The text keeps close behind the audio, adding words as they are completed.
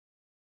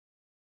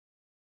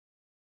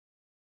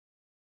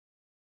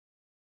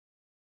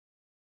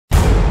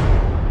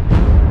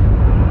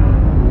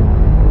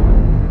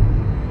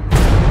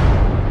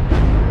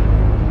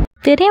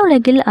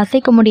திரையுலகில்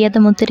அசைக்க முடியாத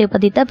முத்திரை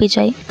பதித்த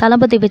விஜய்.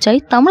 தளபதி விஜய்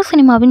தமிழ்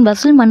சினிமாவின்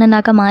வசூல்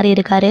மன்னனாக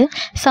மாறியிருக்காரு.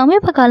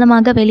 சமீப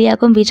காலமாக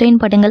வெளியாகும் விஜயின்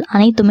படங்கள்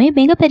அனைத்துமே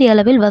மிகப்பெரிய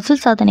அளவில் வசூல்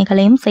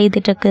சாதனைகளையும்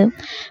செய்துட்டு இருக்கு.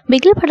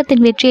 பிகில்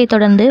படத்தின் வெற்றியை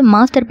தொடர்ந்து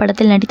மாஸ்டர்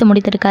படத்தில் நடித்து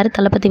முடித்திருக்காரு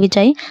தளபதி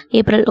விஜய்.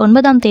 ஏப்ரல்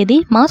 9ஆம் தேதி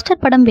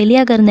மாஸ்டர் படம்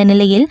வெளியாக இருந்த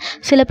நிலையில்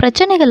சில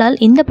பிரச்சனைகளால்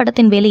இந்த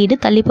படத்தின் வெளியீடு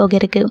தள்ளி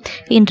போகிருக்கு.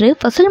 இன்று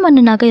வசூல்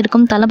மன்னனாக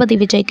இருக்கும் தளபதி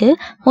விஜய்க்கு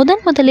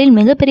முதலில்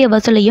மிகப்பெரிய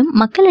வசூலையும்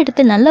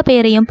மக்களிடத்தில் நல்ல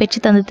பெயரையும்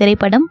பெற்று தந்த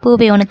திரைப்படம்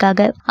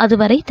பூவேவனுக்காக.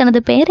 அதுவரை தனது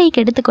பெயரை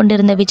கெடுத்துக்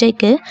கொண்டிருந்த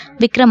விஜய்க்கு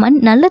விக்ரமன்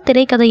நல்ல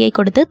திரைக்கதையை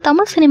கொடுத்து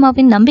தமிழ்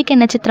சினிமாவின் நம்பிக்கை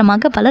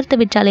நட்சத்திரமாக வளர்த்து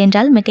விட்டாள்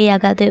என்றால்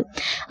மிகையாகாது.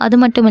 அது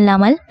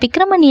மட்டுமில்லாமல்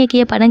விக்ரமன்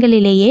இயக்கிய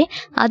படங்களிலேயே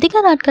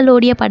அதிக நாட்கள்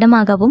ஓடிய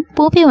படமாகவும்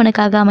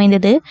பூவேவனுக்காக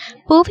அமைந்தது.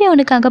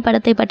 பூவேவனுக்காக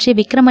படத்தை பற்றி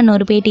விக்ரமன்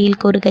ஒரு பேட்டியில்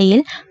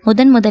கூறுகையில்,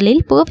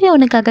 முதலில்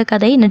பூவேவனுக்காக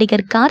கதை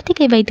நடிகர்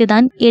கார்த்திகை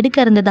வைத்துதான் எடுக்க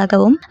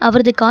இருந்ததாகவும்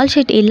அவரது கால்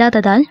ஷீட்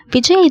இல்லாததால்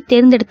விஜயை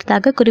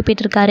தேர்ந்தெடுத்ததாக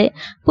குறிப்பிட்டிருக்காரு.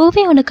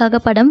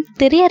 பூவேவனுக்காக படம்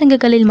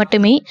திரையரங்குகளில்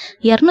மட்டுமே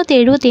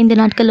 275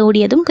 நாட்கள்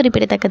ஓடியதும்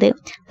குறிப்பிடத்தக்கது.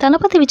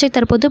 தளபதி விஜய்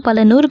தற்போது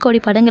பல 100 கோடி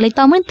படங்களை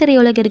தமிழ்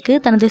திரையுலகிற்கு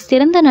தனது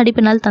சிறந்த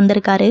நடிப்பினால்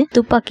தந்திருக்காரு.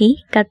 துப்பாக்கி,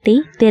 கத்தி,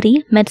 தெரி,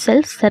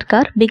 மெர்சல்,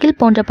 சர்க்கார், பிகில்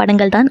போன்ற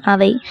படங்கள் தான்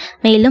அவை.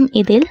 மேலும்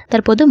இதில்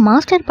தற்போது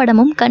மாஸ்டர்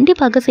படமும்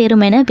கண்டிப்பாக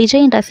சேரும் என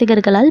விஜயின்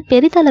ரசிகர்களால்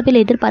பெரிதளவில்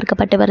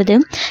எதிர்பார்க்கப்பட்டு வருது.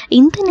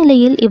 இந்த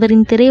நிலையில்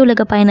இவரின்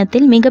திரையுலக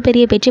பயணத்தில்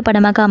மிகப்பெரிய வெற்றி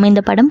படமாக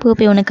அமைந்த படம்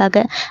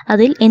பூவேவனுக்காக.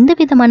 அதில்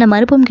எந்தவிதமான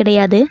மறுப்பும்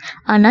கிடையாது.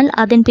 ஆனால்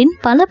அதன் பின்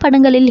பல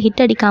படங்களில்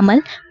ஹிட்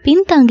அடிக்காமல்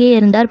பின்தங்கியே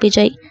இருந்தார்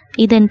விஜய்.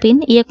 இதன் பின்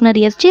இயக்குனர்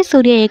எஸ்.ஜே.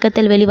 சூர்யா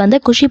இயக்கத்தில் வெளிவந்த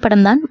குஷி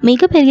படம் தான்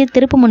மிகப்பெரிய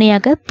திருப்பு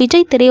முனையாக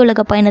விஜய்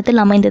திரையுலக பயணத்தில்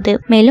அமைந்தது.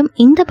 மேலும்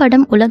இந்த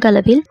படம் உலக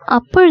அளவில்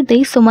அப்பொழுதே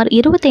சுமார்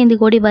 25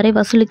 கோடி வரை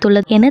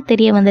வசூலித்துள்ளது என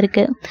தெரிய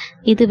வந்திருக்கு.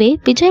 இதுவே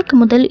விஜய்க்கு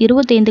முதல்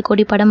 25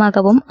 கோடி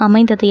படமாகவும்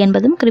அமைந்தது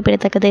என்பதும்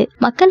குறிப்பிடத்தக்கது.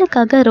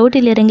 மக்களுக்காக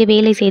ரோட்டில் இறங்கி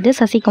வேலை செய்த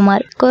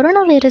சசிகுமார்.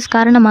 கொரோனா வைரஸ்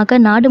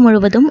காரணமாக நாடு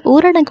முழுவதும்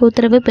ஊரடங்கு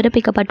உத்தரவு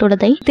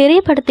பிறப்பிக்கப்பட்டுள்ளதை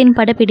திரைப்படத்தின்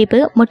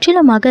படப்பிடிப்பு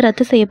முற்றிலுமாக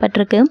ரத்து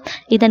செய்யப்பட்டிருக்கு.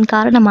 இதன்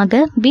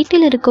காரணமாக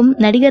வீட்டில் இருக்கும்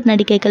நடிகர்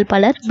நடிகைகள்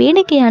பலர்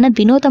வேடிக்கையான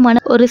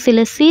வினோதமான ஒரு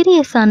சில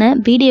சீரியஸான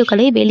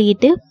வீடியோக்களை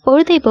வெளியிட்டு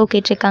பொழுதை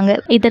போக்கிட்டிருக்காங்க.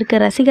 இதற்கு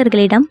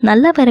ரசிகர்களிடம்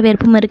நல்ல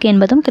வரவேற்பும் இருக்கு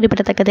என்பதும்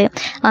குறிப்பிடத்தக்கது.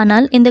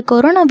 ஆனால் இந்த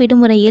கொரோனா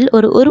விடுமுறையில்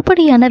ஒரு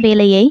உருப்படியான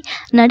வேலையை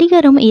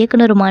நடிகரும்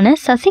இயக்குனருமான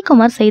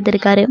சசிகுமார்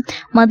செய்திருக்காரு.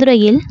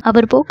 மதுரையில்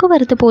அவர்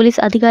போக்குவரத்து போலீஸ்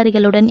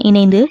அதிகாரிகளுடன்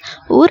இணைந்து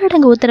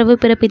ஊரடங்கு உத்தரவு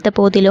பிறப்பித்த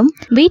போதிலும்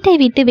வீட்டை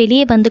விட்டு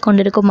வெளியே வந்து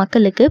கொண்டிருக்கும்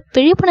மக்களுக்கு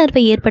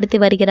விழிப்புணர்வை ஏற்படுத்தி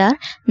வருகிறார்.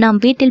 நாம்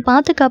வீட்டில்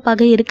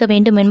பாதுகாப்பாக இருக்க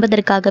வேண்டும்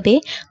என்பதற்காகவே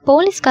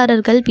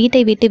போலீஸ்காரர்கள்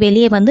வீட்டை விட்டு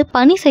வெளியே வந்து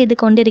பணி செய்து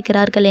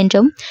கொண்டிருக்கிறார்கள்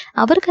என்றும்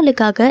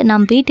அவர்களுக்காக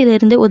நாம்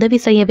வீட்டிலிருந்து உதவி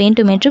செய்ய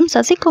வேண்டும் என்றும்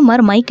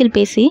சசிகுமார் மைக்கில்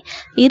பேசி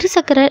 2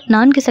 சக்கர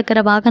 4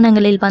 சக்கர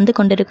வாகனங்களில் வந்து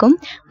கொண்டிருக்கும்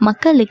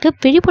மக்களுக்கு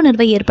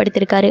விழிப்புணர்வை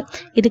ஏற்படுத்தியிருக்காரு.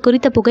 இது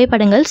குறித்த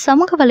புகைப்படங்கள்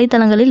சமூக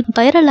வலைதளங்களில்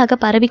வைரலாக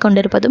பரவி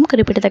கொண்டிருப்பதும்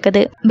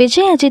குறிப்பிடத்தக்கது.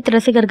 விஜய் அஜித்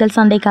ரசிகர்கள்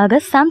சண்டைக்காக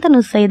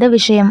சாந்தனு செய்த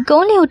விஷயம்.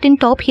 கோலிவுட்டின்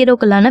டாப்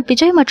ஹீரோக்களான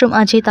விஜய் மற்றும்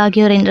அஜித்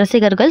ஆகியோரின்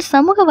ரசிகர்கள்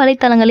சமூக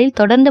வலைதளங்களில்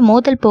தொடர்ந்து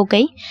மோதல்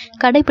போக்கை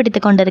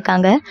கடைபிடித்துக்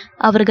கொண்டிருக்காங்க.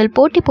 அவர்கள்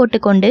போட்டி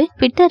போட்டுக்கொண்டு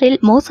ட்விட்டரில்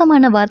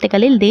மோசமான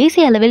வார்த்தைகளில்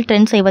தேசிய அளவில்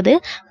ட்ரெண்ட் செய்வது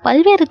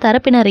பல்வேறு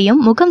தரப்பினரையும்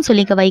முகம்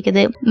சுளிக்க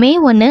வைக்குது. மே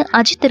 1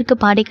 அஜித்திற்கு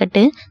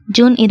பாடிக்கட்டு,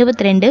 June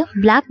 22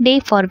 black day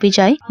for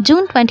Vijay,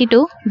 June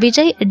 22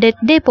 Vijay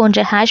death டே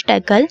போன்ற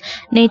ஹேஷ்டேக்கள்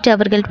நேற்று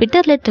அவர்கள்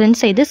ட்விட்டரில்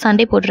ட்ரெண்ட் செய்து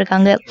சண்டை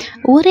போட்டிருக்காங்க.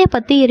 ஊரே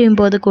பத்தி எரியும்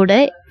போது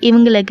கூட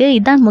இவங்களுக்கு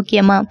இதான்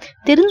முக்கியமா?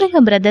 திருந்துங்க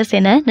பிரதர்ஸ்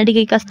என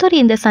நடிகை கஸ்தூரி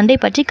இந்த சண்டை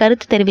பற்றி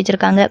கருத்து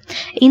தெரிவிச்சிருக்காங்க.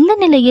 இந்த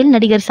நிலையில்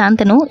நடிகர்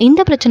சாந்தனு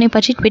இந்த பிரச்சனை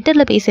பற்றி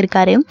ட்விட்டர்ல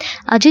பேசியிருக்காரு.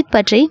 அஜித்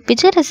பற்றி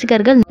விஜய்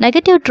ரசிகர்கள்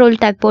நெகட்டிவ் ட்ரோல்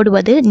டேக்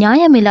போடுவது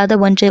நியாயமில்லாத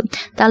ஒன்று.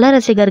 தல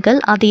ரசிகர்கள்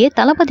அதையே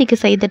தளபதிக்கு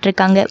செய்துட்டு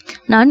இருக்காங்க.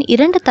 நான்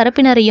 2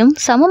 தரப்பினரையும்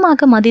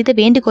சமமாக மதித்து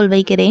வேண்டுகோள்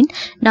வைக்கிறேன்.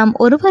 நாம்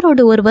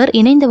ஒருவரோடு ஒருவர்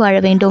இணைந்து வாழ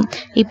வேண்டும்.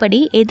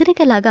 இப்படி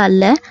எதிரிகளாக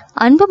அல்ல,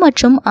 அன்பு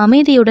மற்றும்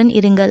அமைதியுடன்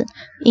இருங்கள்.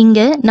 இங்க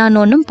நான்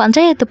ஒன்றும்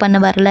பஞ்சாயத்து பண்ண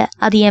வரல,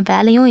 அது என்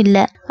வேலையும்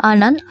இல்லை.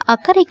 ஆனால்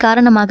அக்கறை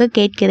காரணமாக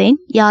கேட்கிறேன்,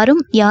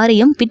 யாரும்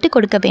யாரையும் விட்டு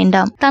கொடுக்க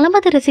வேண்டாம்.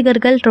 தளபதி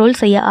ரசிகர்கள் ட்ரோல்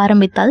செய்ய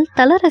ஆரம்பித்தால்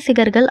தல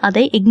ரசிகர்கள்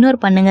அதை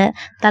இக்னோர் பண்ணுங்க.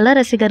 தல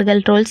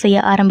ரசிகர்கள் ட்ரோல்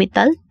செய்ய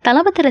ஆரம்பித்தால்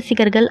தளபதி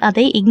ரசிகர்கள்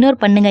அதை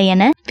இக்னோர் பண்ணுங்க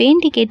என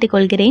வேண்டி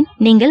கேட்டுக்கொள்கிறேன்.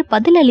 நீங்கள்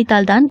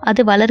பதிலளித்தால் தான்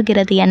அது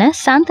வளர்கிறது என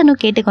சாந்தனு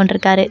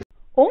கேட்டுக்கொண்டிருக்காரு.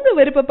 உங்க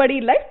விருப்பப்படி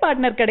லைஃப்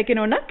பார்ட்னர்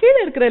கிடைக்கணும்னா கீழே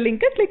இருக்கிற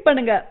லிங்கை கிளிக்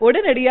பண்ணுங்க.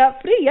 உடனடியா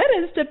ஃப்ரீயா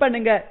ரெஜிஸ்டர்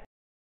பண்ணுங்க.